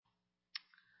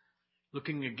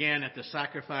looking again at the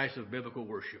sacrifice of biblical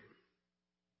worship.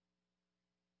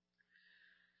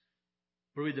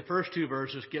 We'll read the first two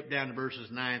verses, skip down to verses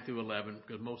 9 through 11,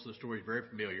 because most of the story is very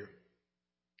familiar.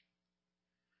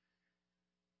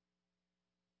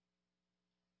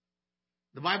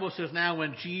 The Bible says, now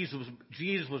when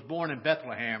Jesus was born in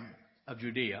Bethlehem of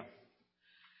Judea,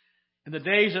 in the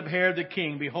days of Herod the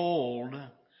king, behold,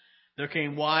 there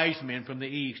came wise men from the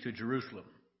east to Jerusalem,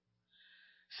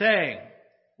 saying,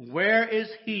 where is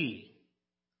he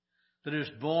that is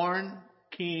born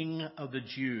King of the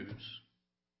Jews?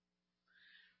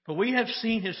 For we have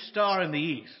seen his star in the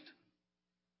east,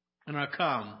 and are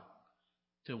come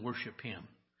to worship him.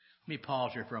 Let me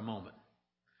pause here for a moment.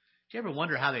 Did you ever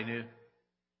wonder how they knew?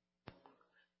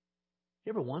 You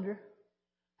ever wonder?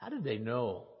 How did they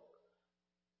know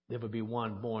there would be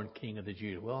one born King of the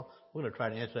Jews? Well, we're going to try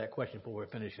to answer that question before we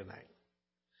finish tonight.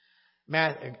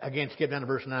 Again, skip down to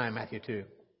verse 9, Matthew 2.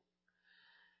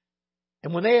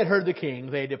 And when they had heard the king,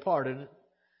 they departed,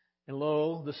 and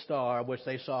lo, the star which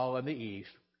they saw in the east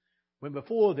went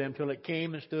before them till it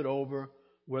came and stood over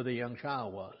where the young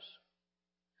child was.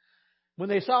 When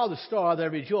they saw the star, they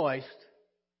rejoiced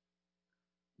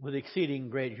with exceeding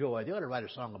great joy. They ought to write a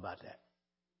song about that.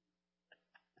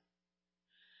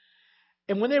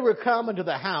 And when they were come into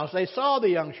the house, they saw the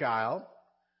young child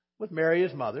with Mary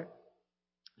his mother,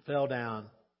 fell down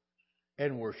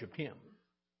and worshipped him.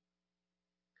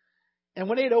 And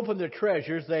when they had opened their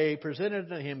treasures, they presented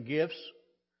to him gifts,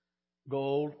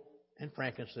 gold and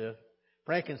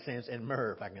frankincense and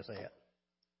myrrh, if I can say it.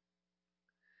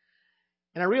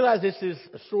 And I realize this is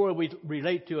a story we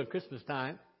relate to at Christmas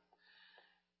time.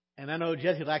 And I know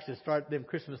Jesse likes to start them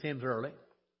Christmas hymns early.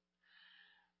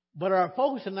 But our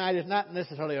focus tonight is not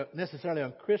necessarily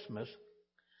on Christmas,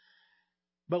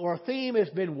 but our theme has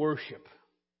been worship.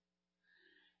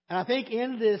 And I think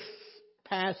in this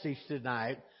passage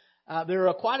tonight, there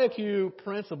are quite a few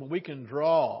principles we can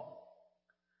draw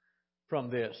from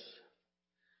this.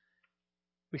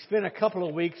 We spent a couple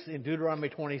of weeks in Deuteronomy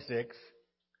 26,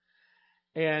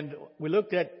 and we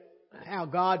looked at how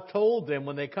God told them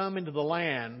when they come into the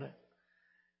land,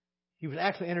 He was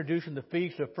actually introducing the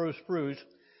Feast of First Fruits,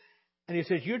 and He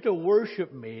says, you're to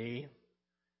worship me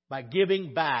by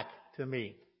giving back to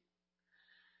me.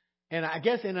 And I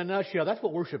guess in a nutshell, that's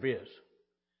what worship is.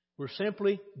 We're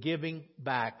simply giving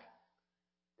back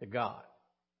to God.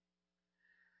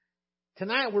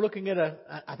 Tonight we're looking at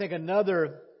I think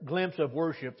another glimpse of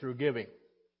worship through giving.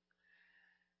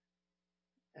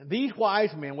 And these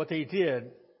wise men, what they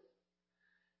did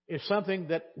is something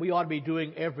that we ought to be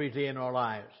doing every day in our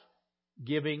lives.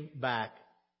 Giving back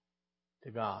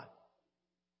to God.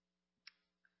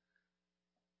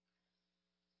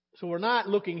 So we're not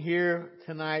looking here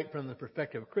tonight from the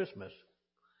perspective of Christmas,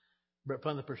 but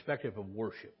from the perspective of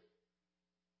worship.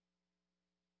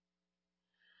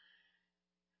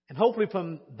 And hopefully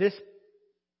from this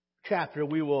chapter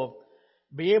we will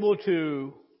be able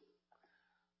to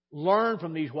learn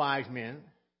from these wise men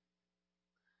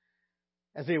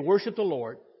as they worship the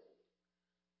Lord,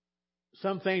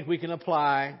 some things we can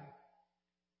apply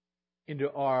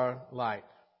into our life.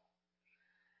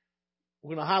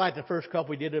 We're going to highlight the first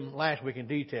couple. We did them last week in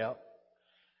detail.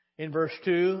 In verse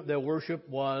 2, their worship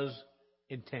was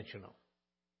intentional.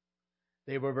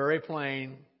 They were very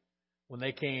plain when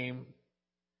they came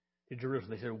to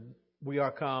Jerusalem. They said, we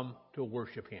are come to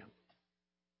worship Him.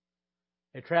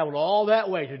 They traveled all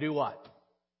that way to do what?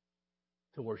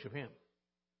 To worship Him.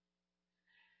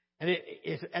 And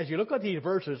as you look at these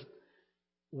verses,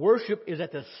 worship is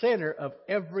at the center of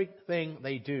everything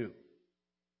they do.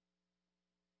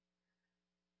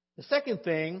 The second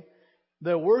thing,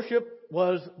 the worship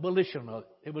was volitional.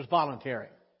 It was voluntary.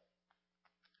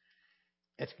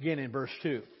 It's again in verse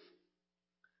 2.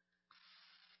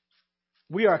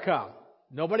 We are come.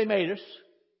 Nobody made us.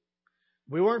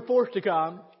 We weren't forced to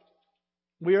come.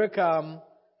 We are come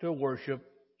to worship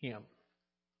Him.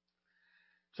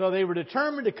 So they were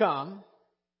determined to come.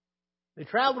 They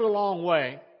traveled a long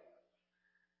way.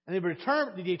 And they were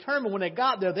determined when they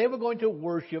got there, they were going to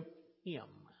worship Him.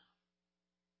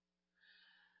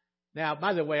 Now,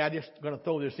 by the way, I'm just going to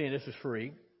throw this in. This is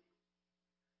free.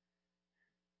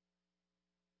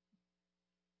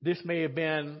 This may have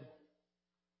been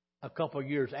a couple of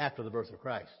years after the birth of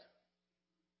Christ.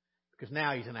 Because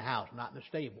now He's in a house, not in a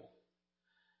stable.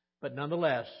 But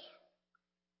nonetheless,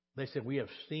 they said, we have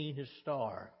seen His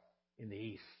star in the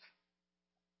east.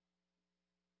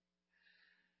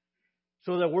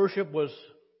 So their worship was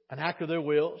an act of their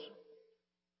wills.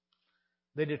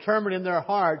 They determined in their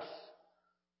hearts,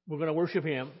 we're going to worship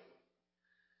Him.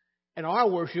 And our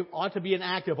worship ought to be an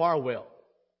act of our will.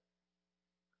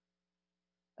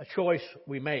 a choice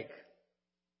we make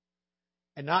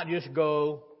and not just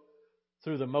go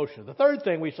through the motions. The third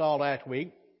thing we saw last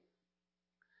week,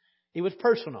 it was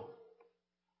personal.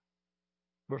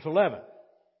 Verse 11.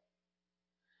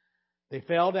 They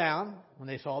fell down when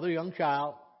they saw their young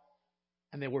child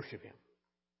and they worshiped him.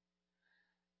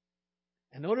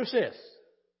 And notice this.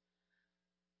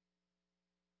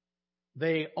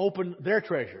 They opened their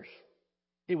treasures.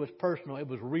 It was personal. It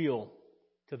was real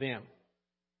to them.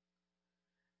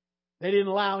 They didn't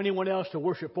allow anyone else to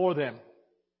worship for them.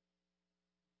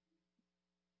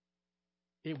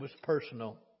 It was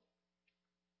personal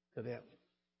to them.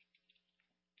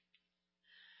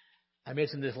 I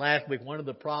mentioned this last week. One of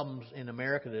the problems in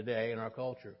America today, in our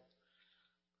culture,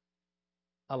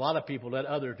 a lot of people let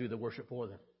others do the worship for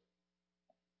them.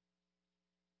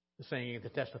 The singing, the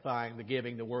testifying, the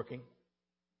giving, the working.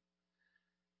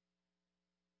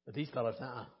 But these fellows,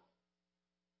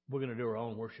 we're going to do our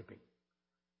own worshiping.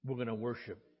 We're going to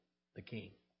worship the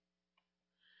King.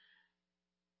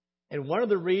 And one of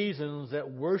the reasons that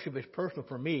worship is personal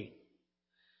for me,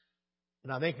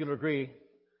 and I think you'll agree,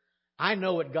 I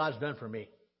know what God's done for me.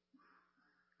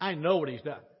 I know what He's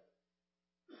done.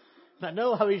 And I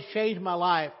know how He's changed my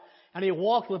life, and He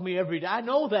walks with me every day. I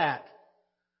know that.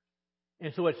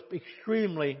 And so it's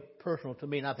extremely personal to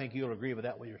me, and I think you'll agree with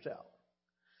that with yourself.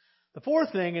 The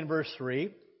fourth thing in verse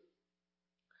 3,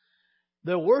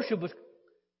 the worship was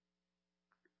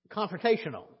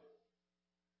confrontational.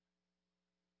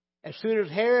 As soon as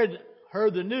Herod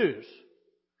heard the news,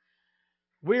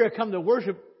 we are come to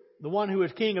worship the one who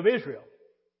is King of Israel.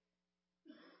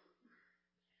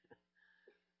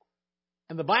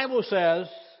 And the Bible says,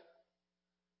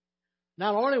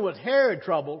 not only was Herod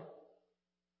troubled,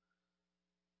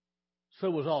 so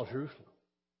was all Jerusalem.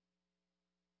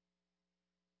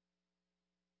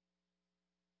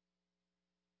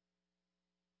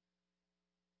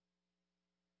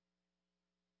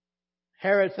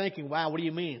 Herod thinking, wow, what do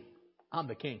you mean? I'm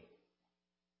the king.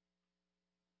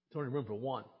 There's only room for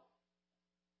one.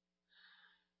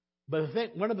 But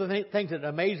one of the things that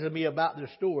amazes me about this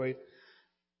story,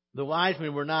 the wise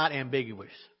men were not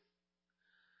ambiguous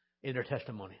in their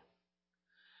testimony.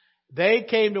 They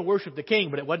came to worship the king,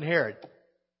 but it wasn't Herod.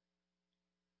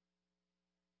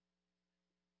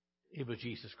 It was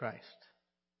Jesus Christ.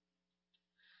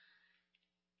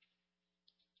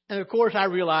 And of course, I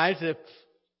realize if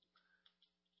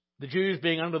the Jews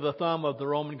being under the thumb of the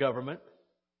Roman government,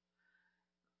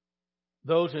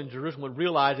 those in Jerusalem would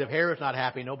realize if Herod's not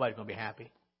happy, nobody's going to be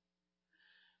happy.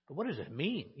 But what does it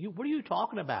mean? What are you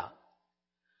talking about?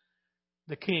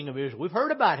 The King of Israel. We've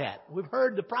heard about that. We've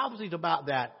heard the prophecies about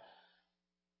that.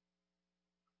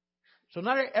 So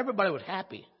not everybody was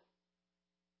happy.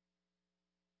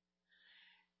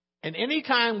 And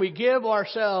anytime we give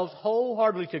ourselves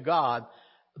wholeheartedly to God,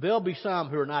 there'll be some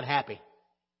who are not happy.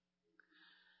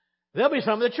 There'll be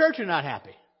some of the church who are not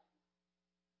happy.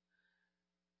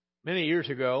 Many years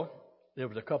ago, there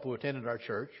was a couple who attended our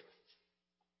church.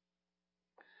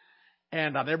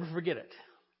 And I'll never forget it.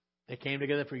 They came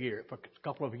together for a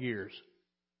couple of years.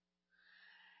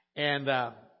 And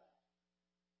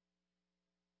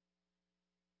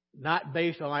not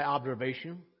based on my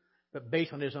observation, but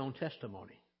based on his own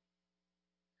testimony.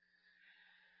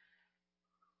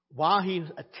 While he's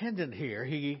attendant here,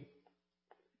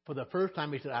 for the first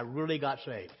time, he said, I really got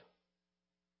saved.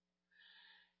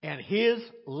 And his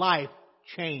life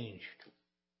changed.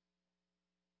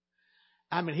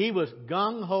 I mean, he was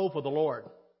gung-ho for the Lord.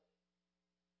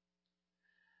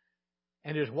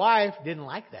 And his wife didn't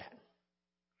like that.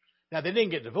 Now, they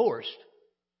didn't get divorced,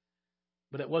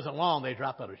 but it wasn't long they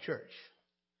dropped out of church.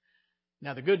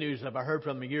 Now, the good news is I heard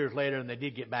from them years later, and they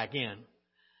did get back in.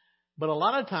 But a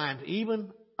lot of times,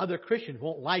 even other Christians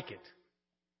won't like it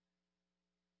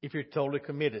if you're totally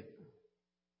committed.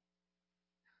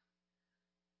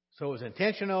 So it was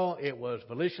intentional, it was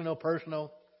volitional,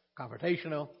 personal,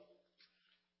 confrontational.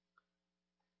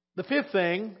 The fifth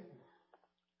thing,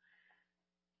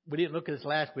 we didn't look at this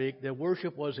last week, the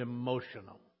worship was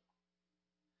emotional.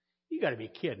 You got to be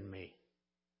kidding me.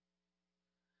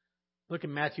 Look at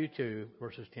Matthew 2,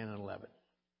 verses 10 and 11.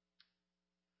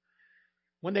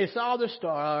 When they saw the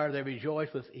star, they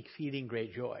rejoiced with exceeding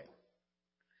great joy.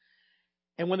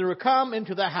 And when they were come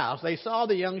into the house, they saw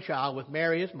the young child with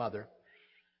Mary his mother,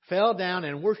 fell down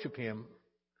and worshipped him.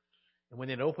 And when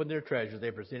they had opened their treasures,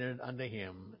 they presented unto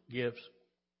him gifts,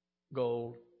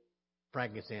 gold,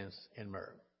 frankincense, and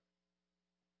myrrh.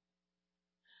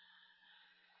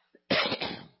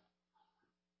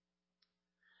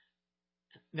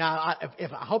 Now,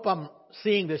 I hope I'm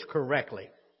seeing this correctly.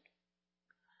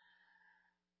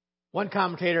 One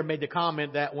commentator made the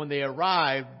comment that when they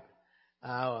arrived,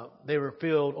 they were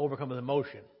overcome with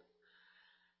emotion.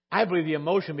 I believe the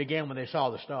emotion began when they saw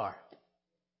the star.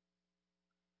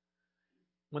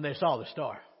 When they saw the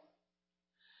star.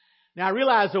 Now, I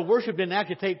realize the worship didn't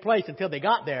actually take place until they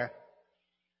got there.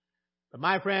 But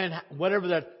my friend, whatever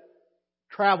the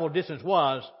travel distance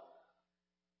was,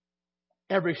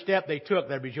 every step they took,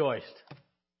 they rejoiced.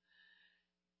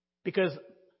 Because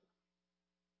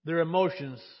their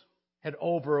emotions had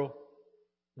overwhelmed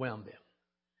them.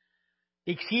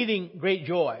 Exceeding great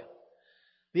joy.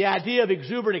 The idea of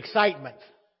exuberant excitement.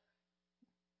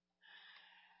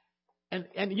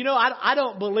 And you know, I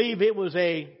don't believe it was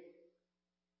a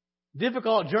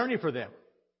difficult journey for them.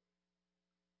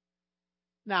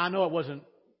 Now, I know it wasn't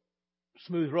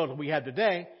smooth road that we have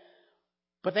today,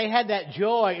 but they had that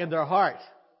joy in their heart.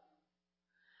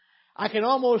 I can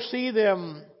almost see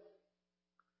them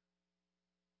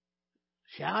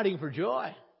shouting for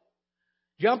joy,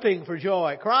 jumping for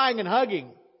joy, crying and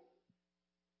hugging.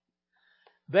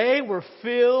 They were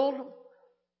filled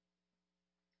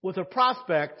with the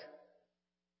prospect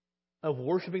of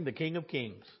worshiping the King of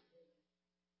Kings,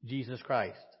 Jesus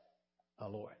Christ, our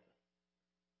Lord.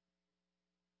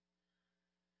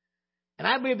 And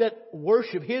I believe that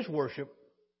worship, His worship,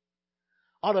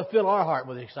 ought to fill our heart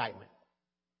with excitement.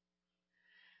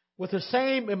 With the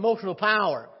same emotional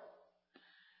power.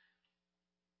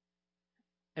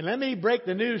 And let me break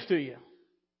the news to you.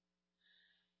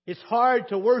 It's hard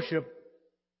to worship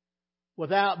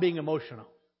without being emotional.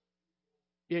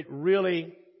 It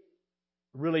really,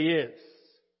 really is.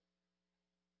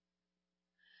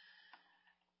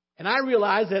 And I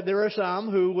realize that there are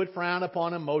some who would frown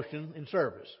upon emotion in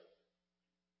service.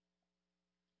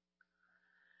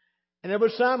 And there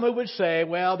were some who would say,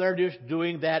 well, they're just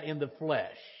doing that in the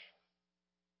flesh.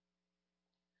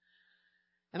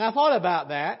 And I thought about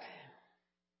that.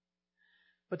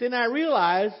 But then I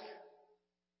realized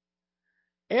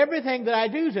everything that I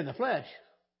do is in the flesh.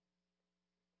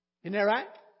 Isn't that right?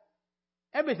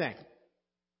 Everything.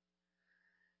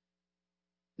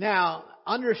 Now,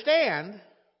 understand,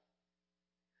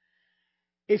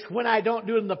 it's when I don't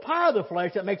do it in the power of the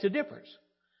flesh that makes a difference.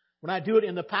 When I do it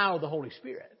in the power of the Holy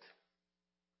Spirit.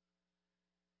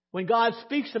 When God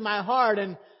speaks to my heart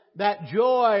and that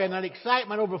joy and that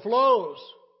excitement overflows.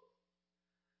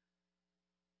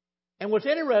 And what's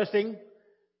interesting,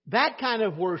 that kind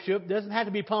of worship doesn't have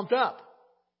to be pumped up.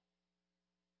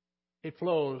 It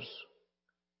flows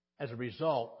as a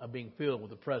result of being filled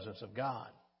with the presence of God.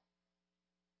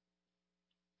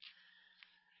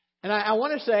 And I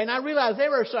want to say, and I realize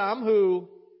there are some who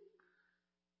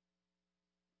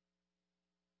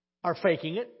are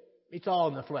faking it. It's all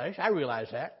in the flesh. I realize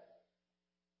that.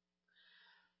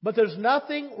 But there's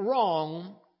nothing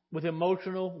wrong with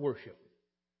emotional worship.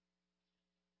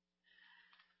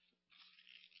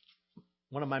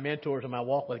 One of my mentors in my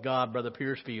walk with God, Brother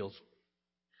Pierce Fields,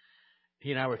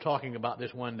 he and I were talking about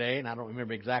this one day, and I don't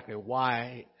remember exactly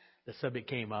why the subject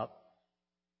came up.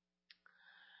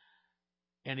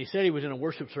 And he said he was in a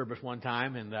worship service one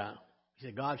time, and he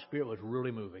said God's Spirit was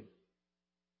really moving.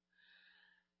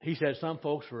 He said some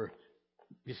folks were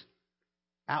just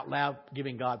out loud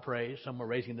giving God praise. Some were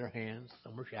raising their hands.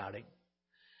 Some were shouting.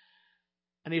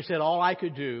 And he said, all I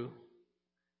could do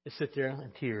is sit there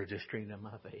and tears just streamed down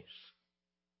my face.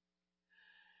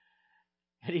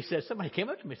 And he said, somebody came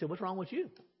up to me and said, what's wrong with you?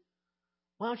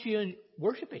 Why aren't you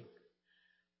worshiping?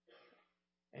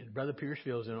 And Brother Pierce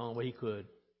Fields, in all the way he could,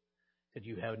 said,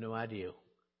 you have no idea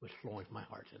what's flowing from my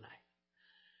heart tonight.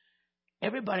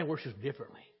 Everybody worships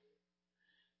differently.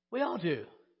 We all do.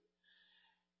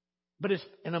 But it's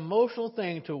an emotional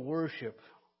thing to worship.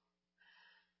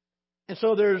 And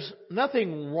so there's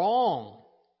nothing wrong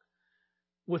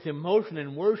with emotion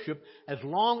and worship as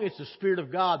long as it's the Spirit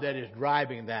of God that is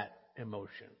driving that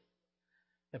emotion.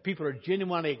 That people are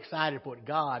genuinely excited for what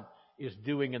God is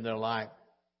doing in their life.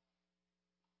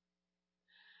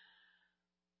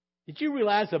 Did you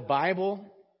realize the Bible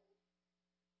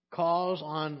calls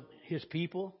on His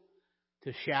people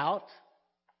to shout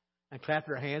and clap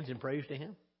their hands in praise to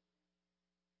Him?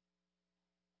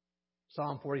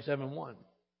 Psalm 47:1.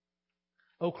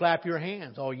 Oh, clap your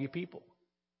hands, all you people.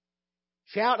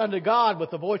 Shout unto God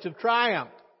with the voice of triumph.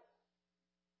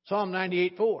 Psalm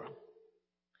 98:4.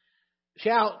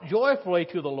 Shout joyfully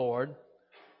to the Lord,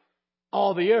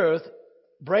 all the earth.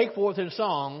 Break forth in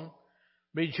song.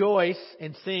 Rejoice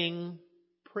and sing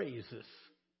praises.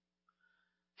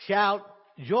 Shout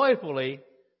joyfully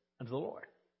unto the Lord.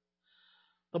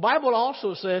 The Bible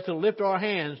also says to lift our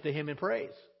hands to Him in praise.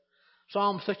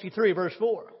 Psalm 63 verse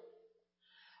 4.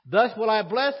 Thus will I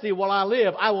bless thee while I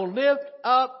live. I will lift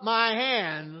up my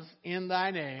hands in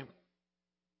thy name.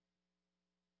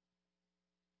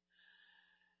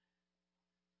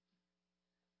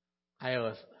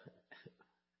 I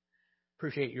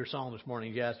appreciate your song this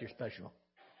morning, Jess. You're special.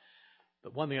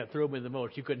 But one thing that thrilled me the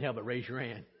most, you couldn't help but raise your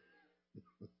hand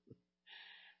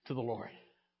to the Lord.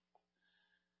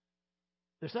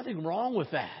 There's nothing wrong with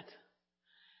that.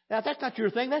 Now, if that's not your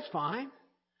thing, that's fine.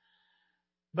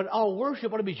 But our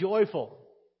worship ought to be joyful.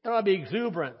 It ought to be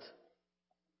exuberant.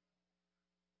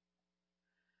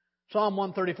 Psalm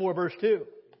 134, verse 2.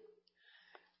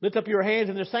 Lift up your hands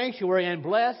in the sanctuary and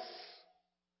bless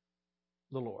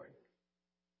the Lord.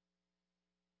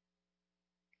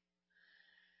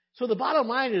 So the bottom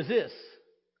line is this.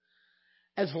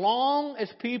 As long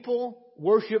as people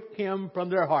worship Him from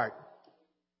their heart,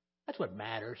 that's what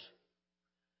matters.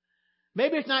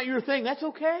 Maybe it's not your thing. That's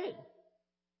okay.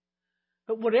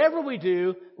 But whatever we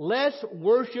do, let's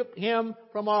worship Him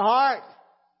from our heart.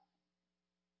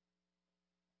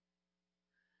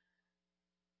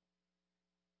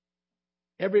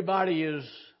 Everybody is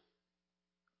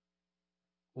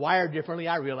wired differently.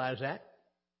 I realize that.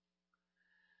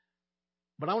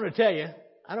 But I want to tell you,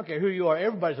 I don't care who you are,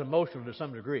 everybody's emotional to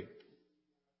some degree.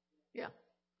 Yeah.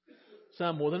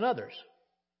 Some more than others.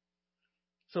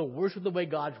 So worship the way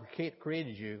God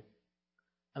created you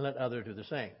and let others do the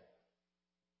same.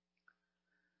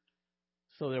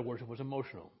 So their worship was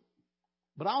emotional.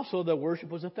 But also their worship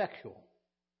was effectual.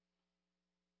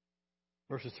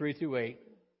 Verses 3 through 8.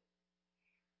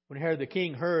 When Herod the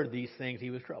king heard these things, he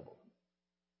was troubled.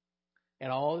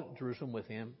 And all Jerusalem with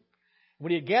him.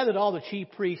 When he had gathered all the chief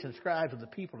priests and scribes of the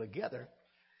people together,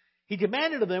 he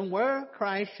demanded of them where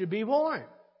Christ should be born.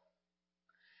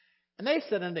 And they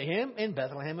said unto him, in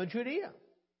Bethlehem of Judea.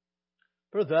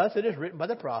 For thus it is written by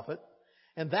the prophet,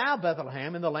 and thou,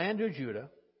 Bethlehem, in the land of Judah,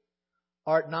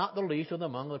 art not the least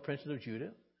among the princes of Judah.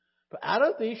 For out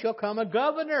of thee shall come a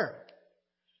governor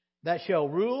that shall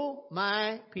rule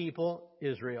my people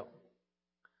Israel.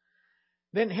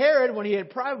 Then Herod, when he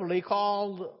had privately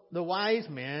called the wise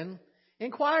men,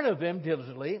 inquired of them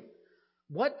diligently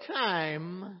what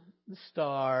time the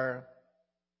star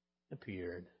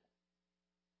appeared.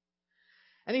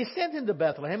 And he sent him to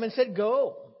Bethlehem and said,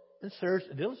 go and search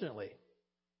diligently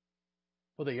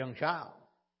for the young child.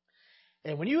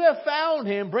 And when you have found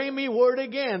him, bring me word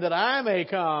again that I may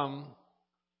come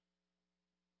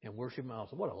and worship him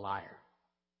also. What a liar.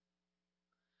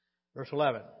 Verse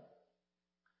 11.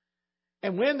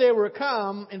 And when they were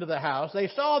come into the house, they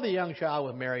saw the young child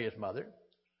with Mary his mother,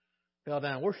 fell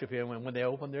down and worshipped him. And when they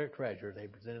opened their treasure, they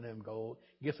presented him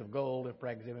gifts of gold and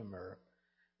frankincense and myrrh.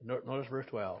 Notice verse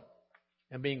 12.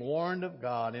 And being warned of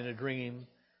God in a dream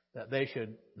that they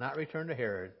should not return to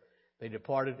Herod, they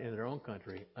departed in their own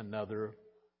country another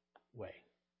way.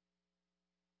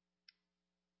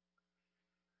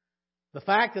 The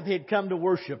fact that they had come to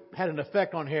worship had an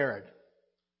effect on Herod.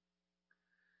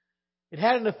 It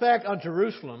had an effect on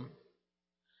Jerusalem,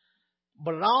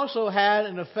 but it also had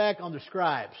an effect on the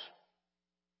scribes.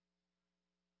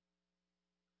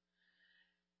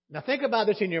 Now think about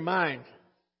this in your mind.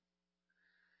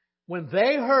 When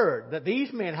they heard that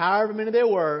these men, however many they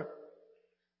were,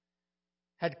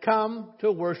 had come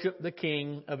to worship the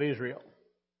King of Israel,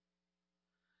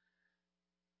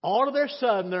 all of their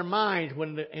sudden their minds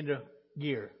went into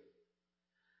gear.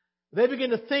 They began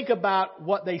to think about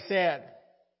what they said.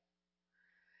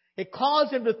 It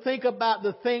caused them to think about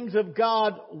the things of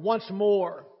God once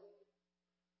more.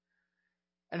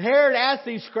 And Herod asked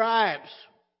these scribes,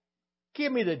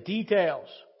 give me the details.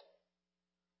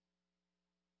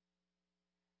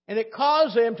 And it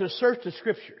caused them to search the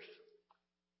Scriptures.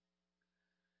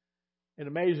 It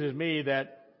amazes me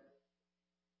that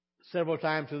several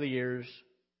times through the years,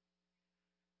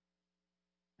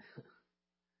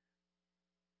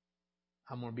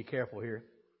 I'm going to be careful here,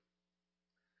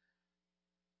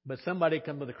 but somebody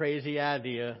comes with a crazy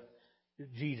idea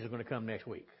that Jesus is going to come next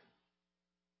week.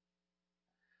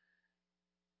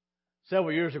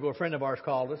 Several years ago, a friend of ours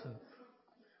called us, and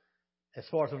as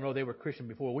far as I know, they were Christian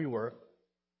before we were.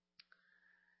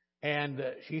 And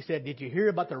she said, did you hear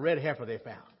about the red heifer they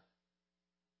found?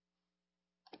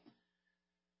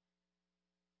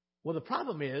 Well, the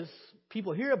problem is,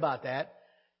 people hear about that,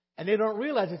 and they don't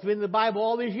realize it's been in the Bible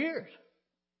all these years.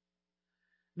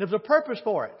 There's a purpose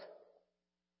for it.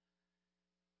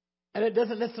 And it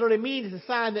doesn't necessarily mean it's a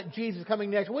sign that Jesus is coming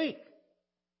next week.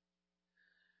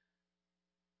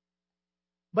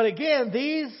 But again,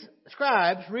 these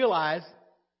scribes realized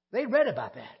they read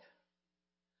about that.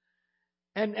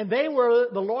 And they were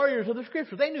the lawyers of the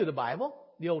Scriptures. They knew the Bible,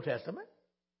 the Old Testament.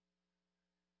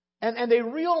 And they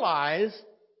realize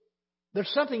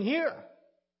there's something here.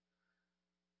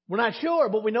 We're not sure,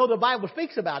 but we know the Bible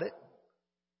speaks about it.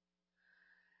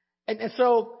 And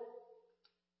so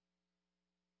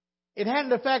it had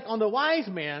an effect on the wise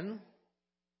men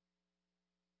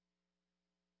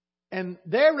and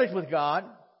their relationship with God.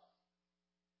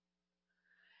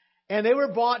 And they were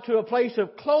brought to a place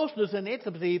of closeness and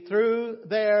intimacy through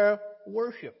their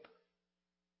worship.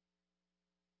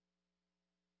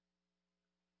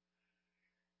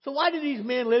 So why did these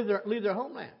men leave their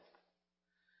homeland?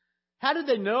 How did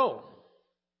they know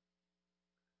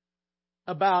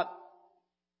about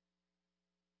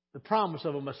the promise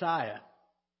of a Messiah?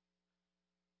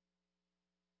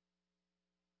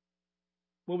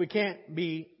 Well, we can't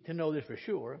be to know this for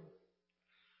sure.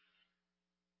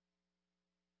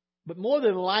 But more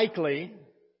than likely,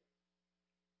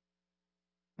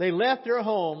 they left their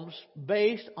homes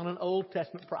based on an Old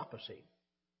Testament prophecy.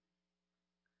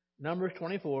 Numbers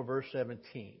 24, verse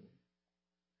 17.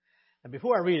 And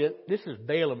before I read it, this is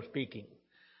Balaam speaking,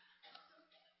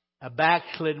 a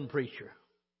backslidden preacher.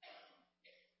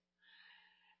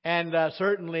 And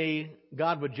certainly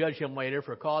God would judge him later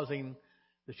for causing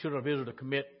the children of Israel to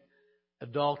commit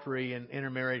adultery and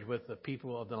intermarriage with the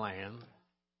people of the land.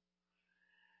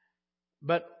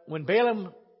 But when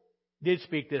Balaam did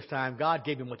speak this time, God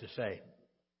gave him what to say.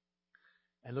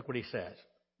 And look what he says.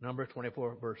 Numbers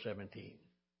 24, verse 17.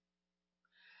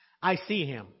 I see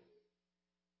him,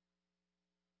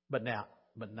 but not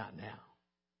now.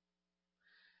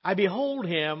 I behold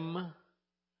him,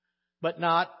 but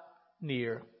not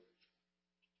near.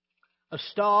 A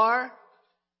star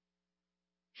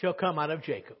shall come out of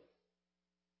Jacob.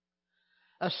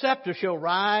 A scepter shall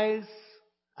rise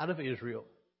out of Israel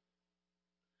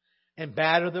and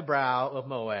batter the brow of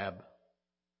Moab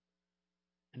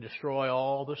and destroy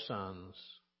all the sons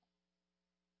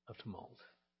of tumult.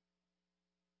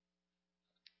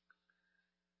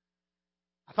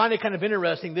 I find it kind of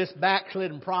interesting, this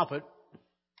backslidden prophet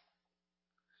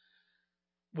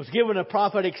was given a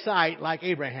prophetic sight like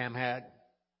Abraham had.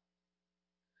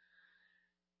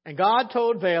 And God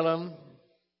told Balaam,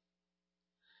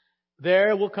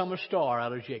 there will come a star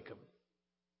out of Jacob.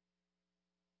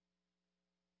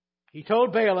 He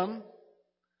told Balaam,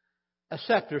 a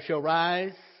scepter shall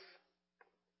rise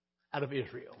out of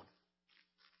Israel.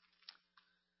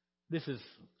 This is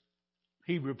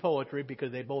Hebrew poetry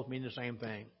because they both mean the same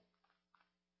thing.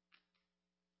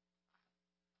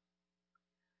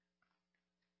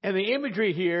 And the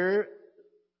imagery here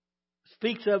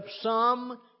speaks of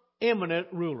some imminent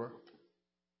ruler.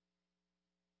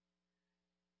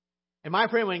 And my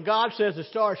friend, when God says the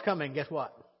star is coming, guess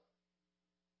what?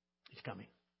 It's coming.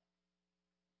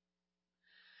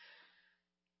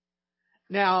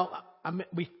 Now,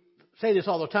 we say this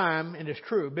all the time, and it's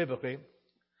true biblically.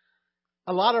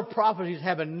 A lot of prophecies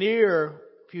have a near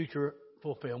future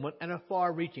fulfillment and a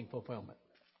far-reaching fulfillment.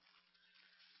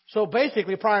 So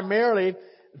basically, primarily,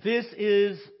 this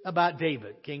is about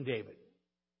David, King David.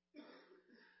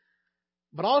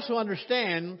 But also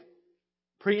understand,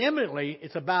 preeminently,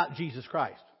 it's about Jesus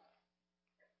Christ.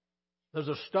 There's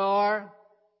a star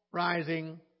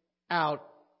rising out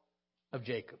of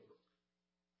Jacob.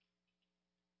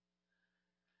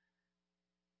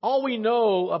 All we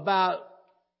know about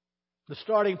the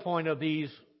starting point of these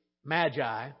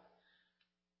magi,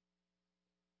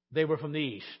 they were from the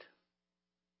east.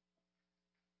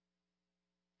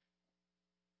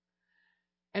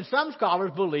 And some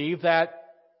scholars believe that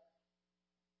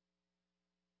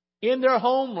in their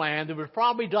homeland there was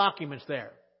probably documents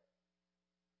there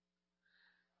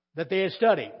that they had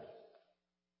studied.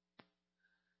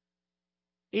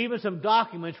 Even some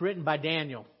documents written by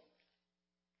Daniel,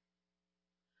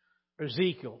 or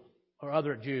Ezekiel, or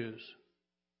other Jews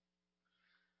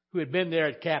who had been there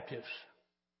as captives.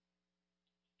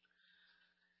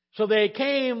 So they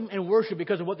came and worshiped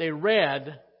because of what they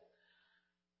read,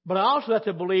 but I also have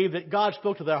to believe that God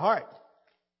spoke to their heart.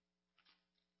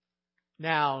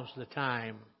 Now's the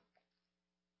time.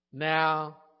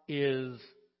 Now is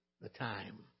the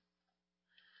time.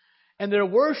 And their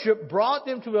worship brought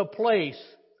them to a place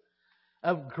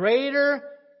of greater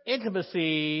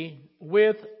intimacy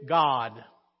with God.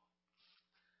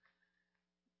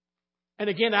 And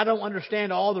again, I don't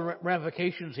understand all the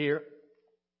ramifications here.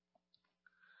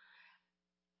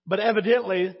 But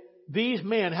evidently, these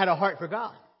men had a heart for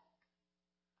God.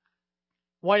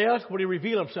 Why else would He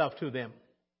reveal Himself to them?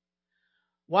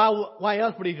 Why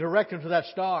else would He direct them to that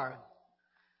star?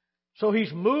 So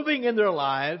He's moving in their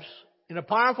lives in a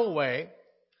powerful way.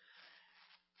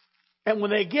 And when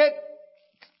they get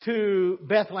to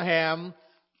Bethlehem,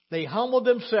 they humble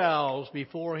themselves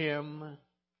before Him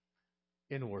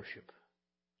in worship.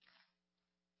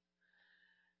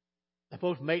 And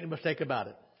folks, make no mistake about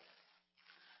it.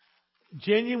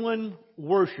 Genuine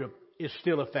worship is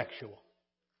still effectual.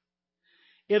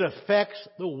 It affects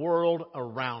the world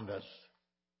around us.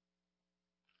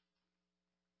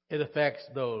 It affects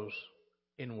those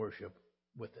in worship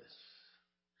with us.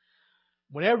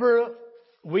 Whenever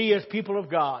we as people of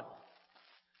God,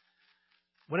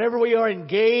 whenever we are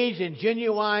engaged in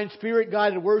genuine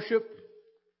Spirit-guided worship,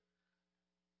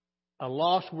 a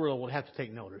lost world will have to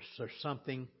take notice. There's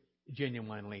something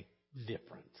genuinely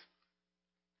different.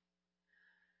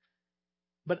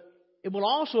 But it will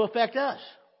also affect us.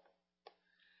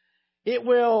 It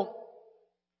will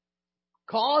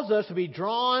cause us to be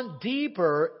drawn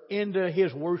deeper into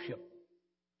His worship.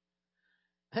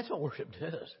 That's what worship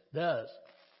does.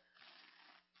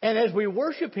 And as we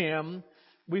worship Him,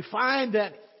 we find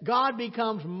that God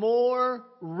becomes more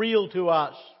real to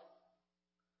us.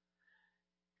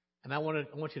 And I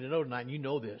want you to know tonight, and you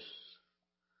know this,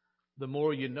 the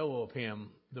more you know of Him,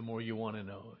 the more you want to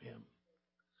know of Him.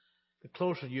 The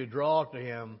closer you draw to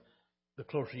Him, the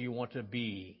closer you want to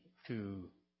be to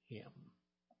Him.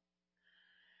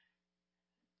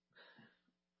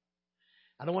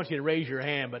 I don't want you to raise your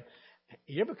hand, but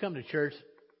you ever come to church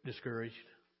discouraged?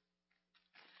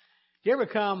 You ever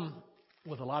come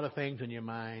with a lot of things in your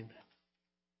mind?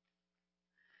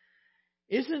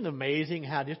 Isn't it amazing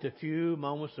how just a few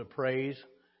moments of praise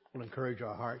will encourage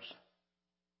our hearts?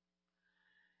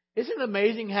 Isn't it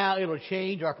amazing how it'll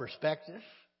change our perspective?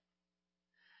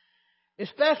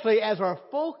 Especially as our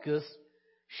focus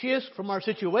shifts from our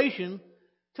situation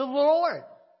to the Lord.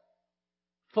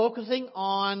 Focusing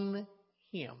on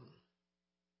Him.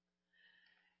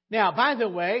 Now, by the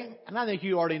way, and I think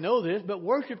you already know this, but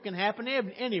worship can happen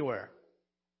anywhere.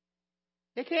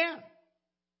 It can.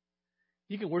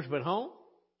 You can worship at home.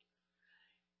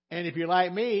 And if you're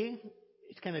like me,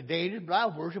 it's kind of dangerous, but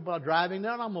I worship while driving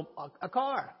down a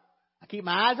car. I keep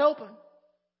my eyes open.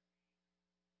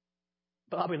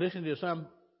 But I'll be listening to some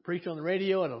preacher on the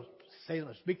radio and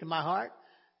it'll speak to my heart.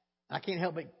 I can't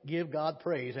help but give God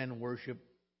praise and worship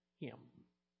Him.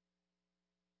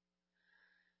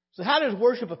 So how does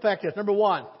worship affect us? Number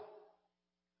one,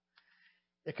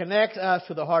 it connects us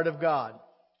to the heart of God.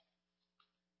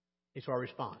 It's our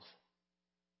response.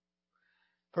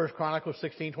 1 Chronicles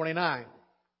 16:29.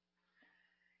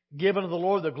 Give unto the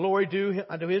Lord the glory due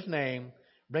unto His name.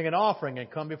 Bring an offering and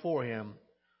come before Him.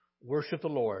 Worship the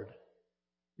Lord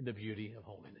in the beauty of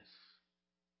holiness.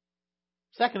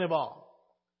 Second of all,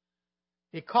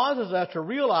 it causes us to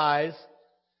realize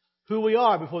who we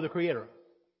are before the Creator.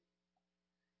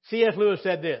 C.S. Lewis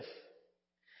said this: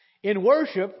 in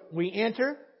worship, we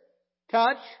enter,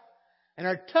 touch, and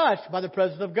are touched by the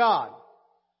presence of God.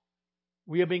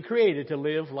 We have been created to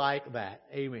live like that.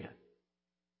 Amen.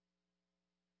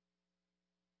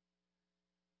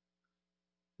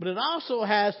 But it also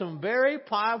has some very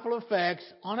powerful effects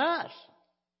on us.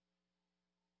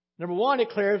 Number one, it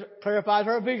clarifies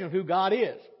our vision of who God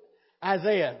is.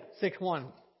 Isaiah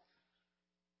 6:1.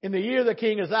 In the year that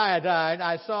King Uzziah died,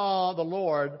 I saw the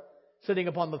Lord sitting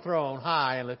upon the throne,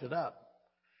 high and lifted up.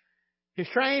 His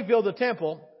train filled the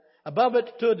temple. Above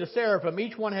it stood the seraphim.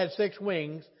 Each one had 6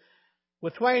 wings.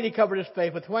 With twain he covered his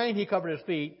face. With twain he covered his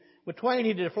feet. With twain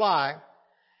he did fly.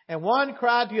 And one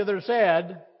cried to the other,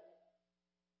 said,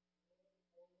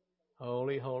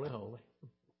 Holy, holy, holy,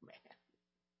 man,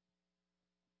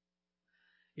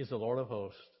 is the Lord of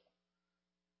hosts.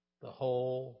 The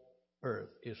whole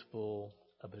earth is full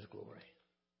of His glory.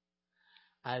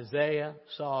 Isaiah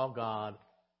saw God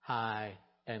high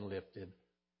and lifted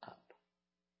up.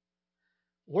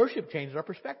 Worship changes our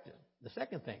perspective. The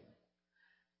second thing.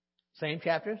 Same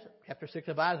chapter 6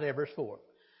 of Isaiah, verse 4.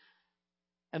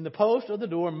 And the post of the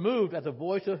door moved at the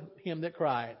voice of him that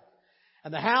cried.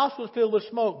 And the house was filled with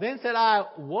smoke. Then said I,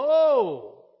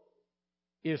 Woe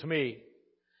is me,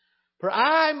 for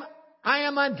I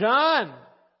am undone,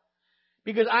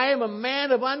 because I am a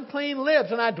man of unclean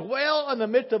lips, and I dwell in the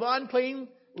midst of unclean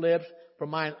lips,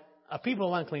 a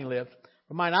people of unclean lips.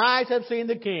 For mine eyes have seen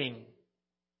the King,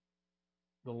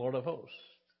 the Lord of hosts.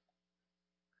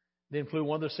 Then flew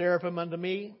one of the seraphim unto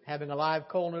me, having a live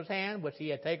coal in his hand, which he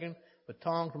had taken with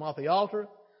tongs from off the altar,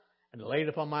 and laid it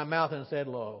upon my mouth, and said,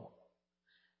 Lo,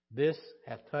 this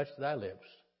hath touched thy lips,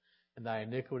 and thy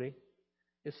iniquity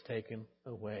is taken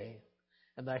away,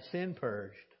 and thy sin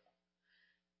purged.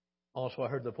 Also I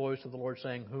heard the voice of the Lord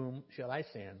saying, Whom shall I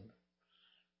send?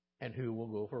 And who will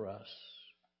go for us?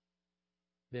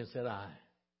 Then said I,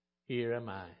 Here am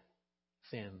I,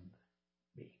 send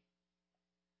me.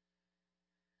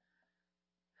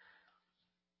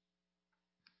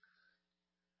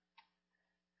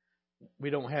 we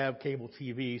don't have cable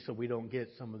TV, so we don't get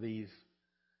some of these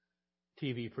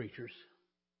TV preachers.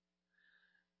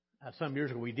 Some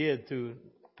years ago we did through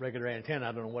regular antenna.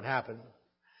 I don't know what happened.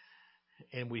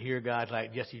 And we hear guys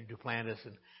like Jesse Duplantis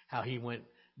and how he went,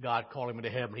 God called him into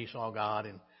heaven, he saw God,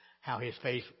 and how his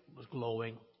face was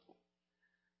glowing.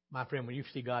 My friend, when you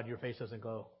see God, your face doesn't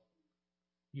glow.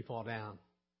 You fall down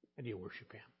and you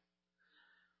worship him.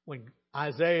 When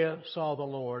Isaiah saw the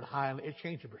Lord highly, it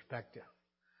changed the perspective.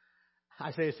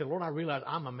 Isaiah said, Lord, I realize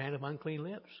I'm a man of unclean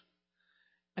lips.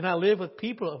 And I live with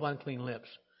people of unclean lips.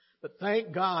 But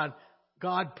thank God,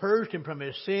 God purged him from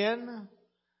his sin.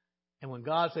 And when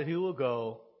God said, who will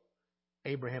go?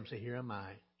 Abraham said, here am I.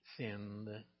 Send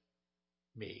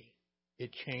me.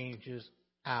 It changes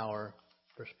our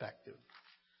perspective.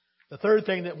 The third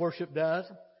thing that worship does,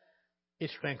 it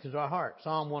strengthens our heart.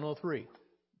 Psalm 103,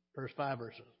 first 5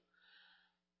 verses.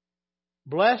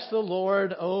 Bless the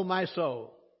Lord, O my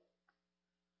soul,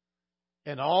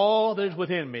 and all that is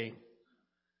within me.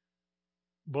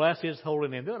 Bless his holy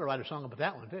name. They ought to write a song about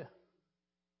that one too.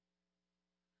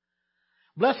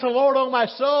 Bless the Lord, O my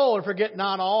soul, and forget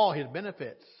not all his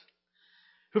benefits,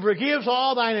 who forgives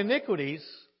all thine iniquities,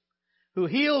 who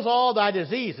heals all thy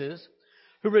diseases,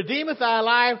 who redeemeth thy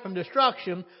life from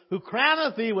destruction, who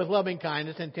crowneth thee with loving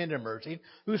kindness and tender mercy,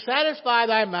 who satisfy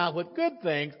thy mouth with good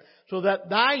things, so that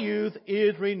thy youth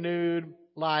is renewed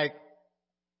like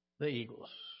the eagles.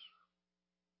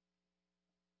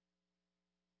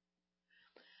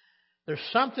 There's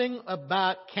something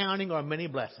about counting our many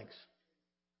blessings.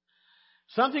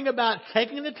 Something about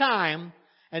taking the time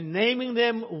and naming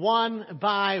them one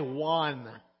by one.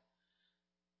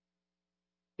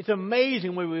 It's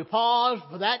amazing when we pause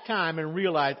for that time and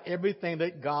realize everything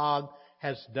that God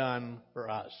has done for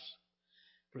us.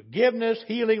 Forgiveness,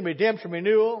 healing, redemption,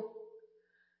 renewal.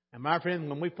 And my friend,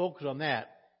 when we focus on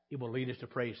that, it will lead us to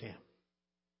praise him.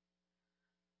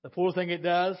 The fourth thing it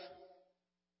does,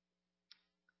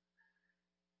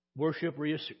 worship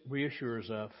reassures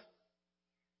us.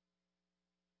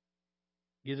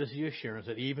 Gives us the assurance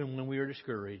that even when we are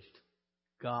discouraged,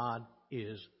 God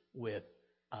is with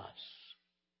us.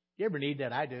 You ever need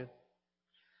that? I do.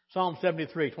 Psalm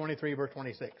 73, 23, verse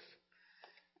 26.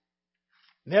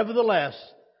 Nevertheless,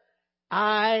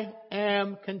 I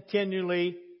am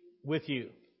continually with you.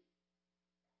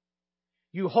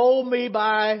 You hold me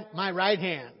by my right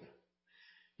hand.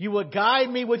 You will guide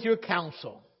me with your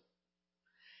counsel,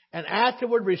 and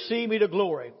afterward receive me to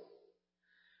glory.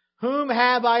 Whom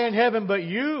have I in heaven but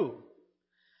you?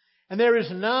 And there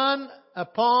is none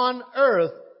upon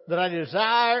earth that I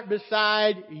desire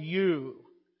beside you.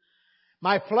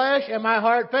 My flesh and my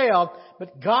heart fail,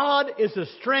 but God is the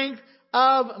strength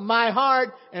of my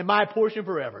heart and my portion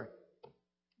forever.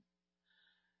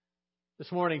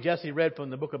 This morning, Jesse read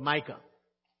from the book of Micah.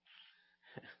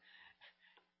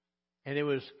 And it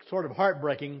was sort of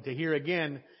heartbreaking to hear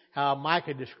again how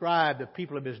Micah described the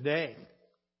people of his day.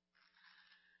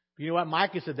 You know what?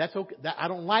 Micah said, that's okay. I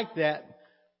don't like that,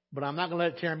 but I'm not going to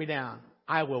let it tear me down.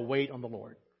 I will wait on the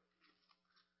Lord.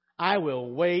 I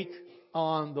will wait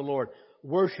on the Lord.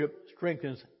 Worship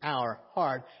strengthens our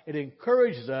heart. It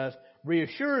encourages us,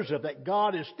 reassures us that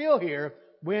God is still here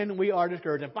when we are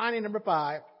discouraged. And finally, number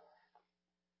 5,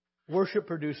 worship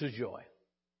produces joy.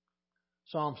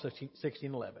 Psalm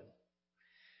 16:11.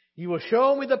 You will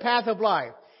show me the path of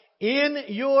life. In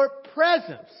your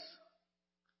presence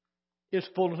is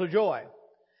fullness of joy.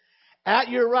 At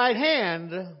your right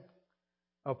hand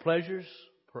are pleasures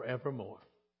forevermore.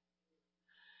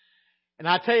 And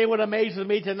I tell you what amazes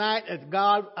me tonight is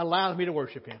God allows me to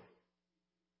worship him.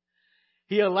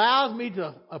 He allows me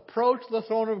to approach the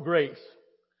throne of grace,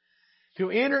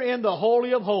 to enter in the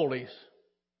Holy of Holies,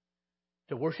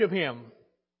 to worship him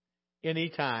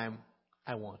anytime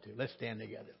I want to. Let's stand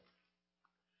together.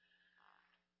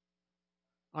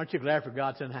 Aren't you glad for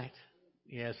God tonight?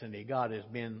 Yes, indeed. God has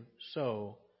been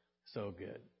so, so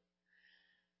good.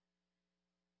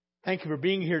 Thank you for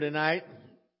being here tonight.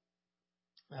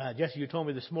 Jesse, you told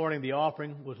me this morning the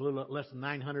offering was a little less than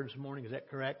 900 this morning. Is that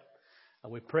correct?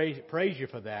 We praise you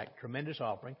for that. Tremendous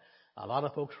offering. A lot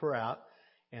of folks were out.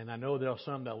 And I know there are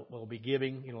some that will be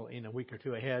giving, in a week or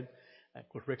two ahead. Of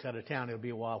course, Rick's out of town. It'll be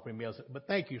a while for him. But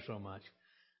thank you so much.